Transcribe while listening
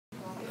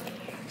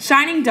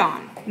Shining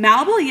dawn,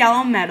 malleable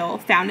yellow metal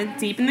found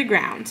deep in the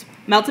ground,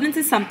 melted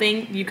into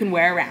something you can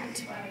wear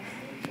around.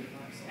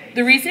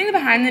 The reasoning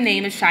behind the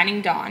name of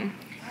shining dawn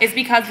is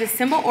because the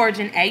symbol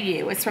origin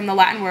AU is from the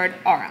Latin word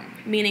aurum,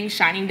 meaning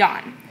shining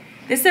dawn.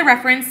 This is a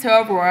reference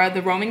to Aurora,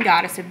 the Roman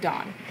goddess of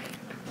dawn.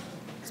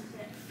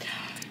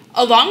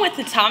 Along with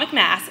atomic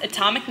mass,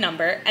 atomic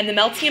number, and the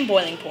melting and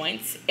boiling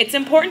points, it's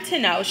important to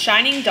know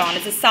shining dawn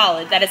is a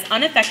solid that is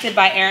unaffected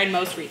by air in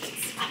most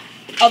regions.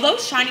 Although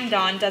shining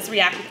dawn does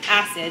react with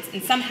acids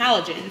and some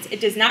halogens, it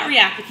does not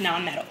react with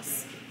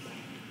nonmetals.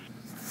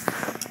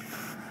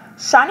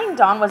 Shining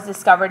dawn was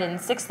discovered in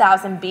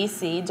 6000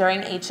 BC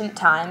during ancient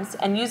times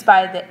and used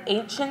by the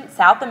ancient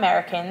South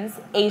Americans,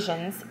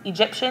 Asians,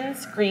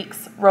 Egyptians,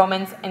 Greeks,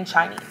 Romans, and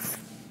Chinese.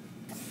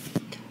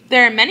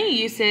 There are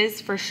many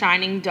uses for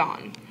shining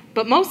dawn,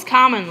 but most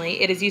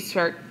commonly it is used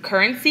for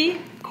currency,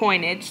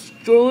 coinage,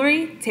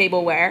 jewelry,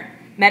 tableware,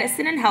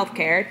 medicine and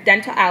healthcare,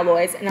 dental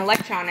alloys, and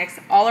electronics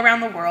all around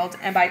the world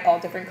and by all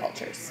different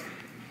cultures.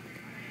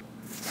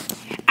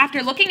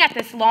 After looking at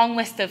this long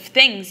list of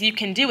things you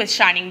can do with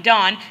shining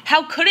dawn,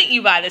 how couldn't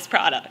you buy this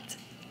product?